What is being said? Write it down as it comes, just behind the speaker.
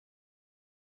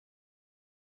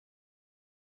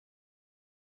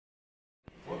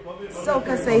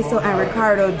SocaSaySo and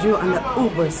Ricardo Drue on the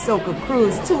Uber Soca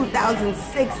Cruise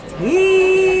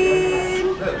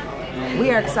 2016.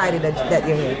 We are excited that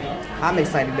you're here. I'm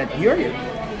excited that you're here.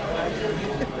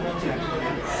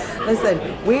 Listen,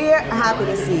 we're happy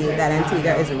to see that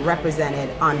Antigua is represented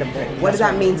on the boat. What does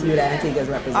that mean to you that Antigua is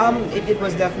represented? It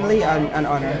was definitely an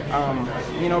honor.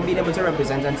 You know, being able to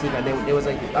represent Antigua. There was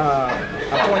a point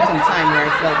in time where I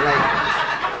felt like,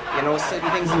 you know, certain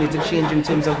things need to change in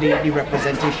terms of the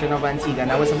representation of Antigua.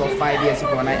 And that was about 5 years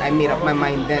ago. And I made up my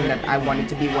mind then that I wanted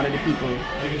to be one of the people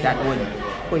that would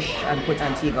push and put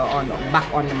Antigua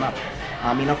back on the map.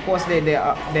 I mean, of course, there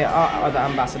are other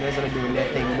ambassadors that are doing their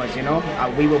thing, but you know,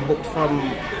 we were booked from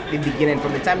the beginning.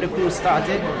 From the time the cruise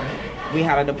started, we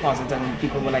had a deposit, and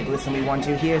people were like, "Listen, we want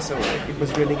you here." So it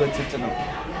was really good to know.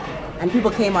 And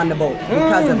people came on the boat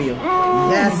because of you.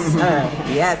 Yes, sir.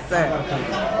 Yes, sir.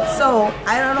 So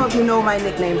I don't know if you know my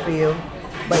nickname for you,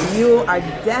 but you are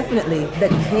definitely the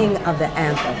king of the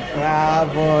anthem. Ah,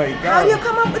 boy. How do you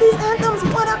come up with these anthems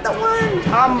one after one?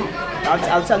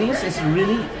 I'll tell you, it's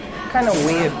really kind of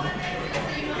weird.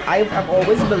 I've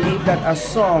always believed that a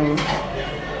song,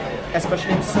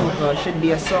 especially in soca, should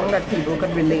be a song that people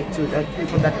could relate to, that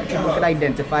people could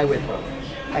identify with.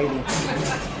 I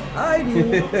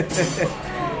do.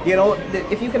 You know,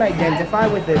 if you can identify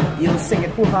with it, you'll sing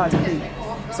it wholeheartedly.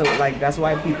 So like that's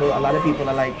why a lot of people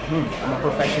are like, I'm a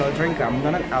professional drinker. I'm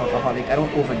not an alcoholic. I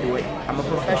don't overdo it. I'm a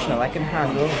professional. I can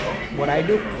handle what I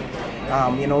do.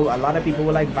 You know, a lot of people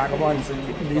were like vagabonds.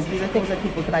 These are things that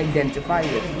people could identify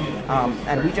with.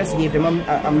 And we just gave them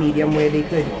a medium where they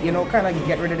could, you know, kind of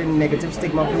get rid of the negative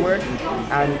stigma of the word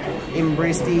and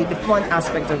embrace the fun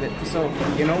aspect of it. So,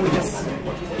 you know, we just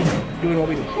doing what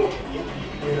we do.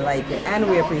 We like it and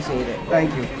we appreciate it.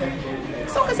 Thank you.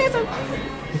 SocaSaySo.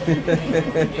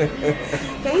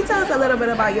 Can you tell us a little bit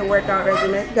about your workout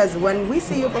regimen? Because when we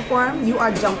see you perform, you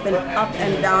are jumping up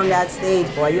and down that stage,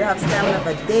 boy. You have stamina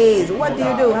for days. What do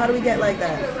you do? How do we get like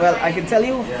that? Well, I can tell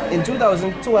you, in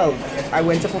 2012, I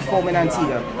went to perform in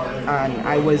Antigua, and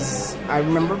I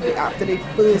remember after the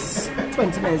first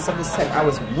 20 minutes of the set, I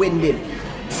was winded.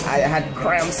 I had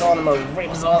cramps on my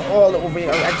ribs all over.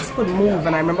 I just couldn't move,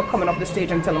 and I remember coming off the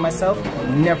stage and telling myself,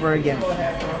 never again,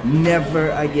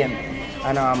 never again.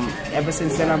 And ever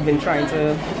since then, I've been trying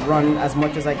to run as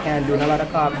much as I can, doing a lot of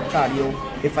cardio.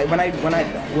 When I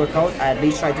work out, I at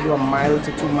least try to do 1 mile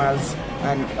to 2 miles,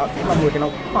 and if I'm working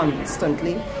out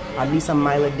constantly, at least a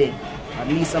mile a day. At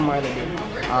least a mile a day.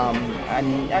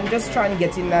 And just trying to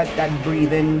get in that those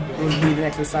breathing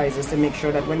exercises to make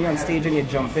sure that when you're on stage and you're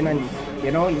jumping and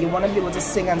you know you want to be able to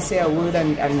sing and say a word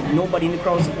and nobody in the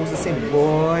crowd is supposed to say,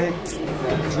 boy,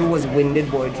 Drue was winded,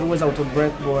 boy, Drue was out of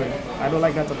breath, boy. I don't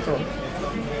like that at all.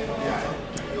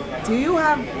 Do you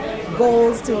have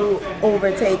goals to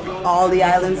overtake all the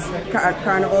islands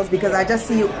carnivals? Because I just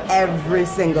see you every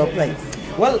single place.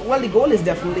 Well, the goal is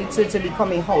definitely to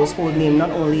become a household name, not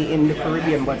only in the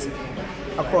Caribbean, but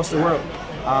across the world.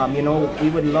 You know, we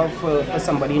would love for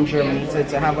somebody in Germany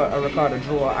to have a Ricardo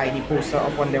Drue ID poster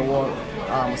up on their wall.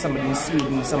 Somebody in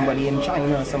Sweden, somebody in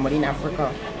China, somebody in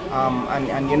Africa.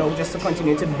 And you know, just to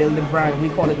continue to build the brand. We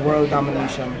call it world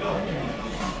domination.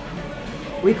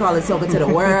 We call it Soca to the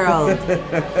world.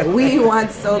 We want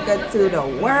Soca to the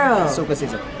world.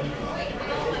 SocaSaySo.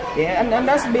 Yeah, and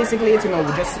that's basically it, you know,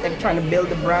 we're just trying to build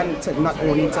the brand to not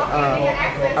only to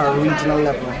a regional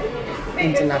level,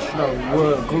 international,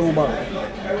 world, global.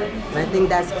 And I think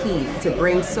that's key, to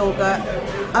bring Soca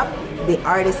up. The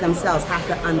artists themselves have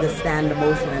to understand the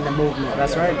motion and the movement.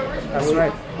 That's right, that's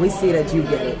right. We see that you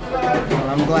get it. Well,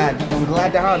 I'm glad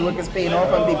the hard work is paying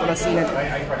off and people are seeing it.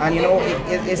 And you know,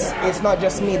 it's not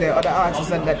just me, there are other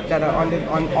artists that are on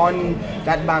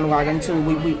that bandwagon too.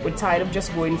 We're tired of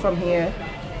just going from here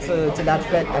to that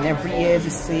fete, and every year is the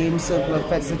same circle of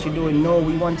fetes that you're doing. No,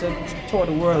 we want to tour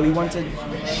the world. We want to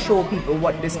show people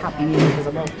what this happy music is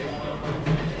about.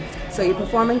 So you're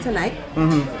performing tonight,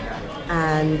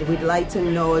 and we'd like to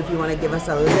know if you want to give us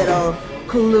a little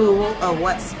clue of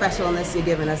what specialness you're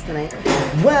giving us tonight.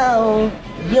 Well,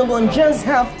 you're going to just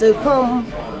have to come.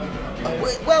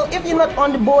 Well, if you're not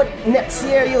on the boat next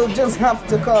year, you'll just have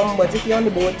to come. But if you're on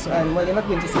the boat, and well, you're not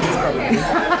going to see this probably.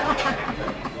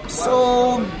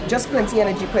 So, just plenty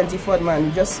energy, plenty fun,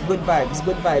 man. Just good vibes,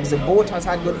 good vibes. The boat has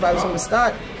had good vibes from the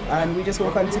start, and we just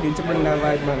will continue to bring that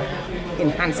vibe, man.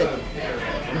 Enhance it.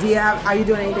 Are you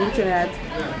doing anything with Trinidad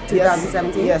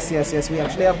 2017? Yes. We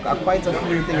actually have quite a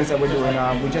few things that we're doing.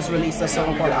 We just released a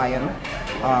song called Iron,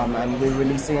 and we're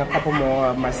releasing a couple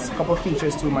more, couple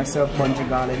features too. Myself, Bungie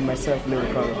Garland, myself,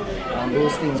 Lyrical.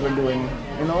 Those things we're doing,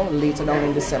 you know, later down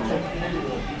in December.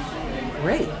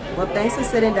 Great. Well, thanks for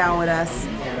sitting down with us.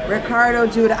 Ricardo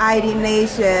Drue, the ID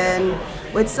Nation,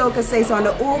 with SocaSaySo on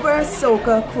the Uber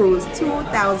Soca Cruise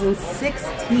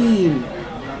 2016.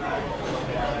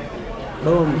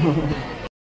 Boom.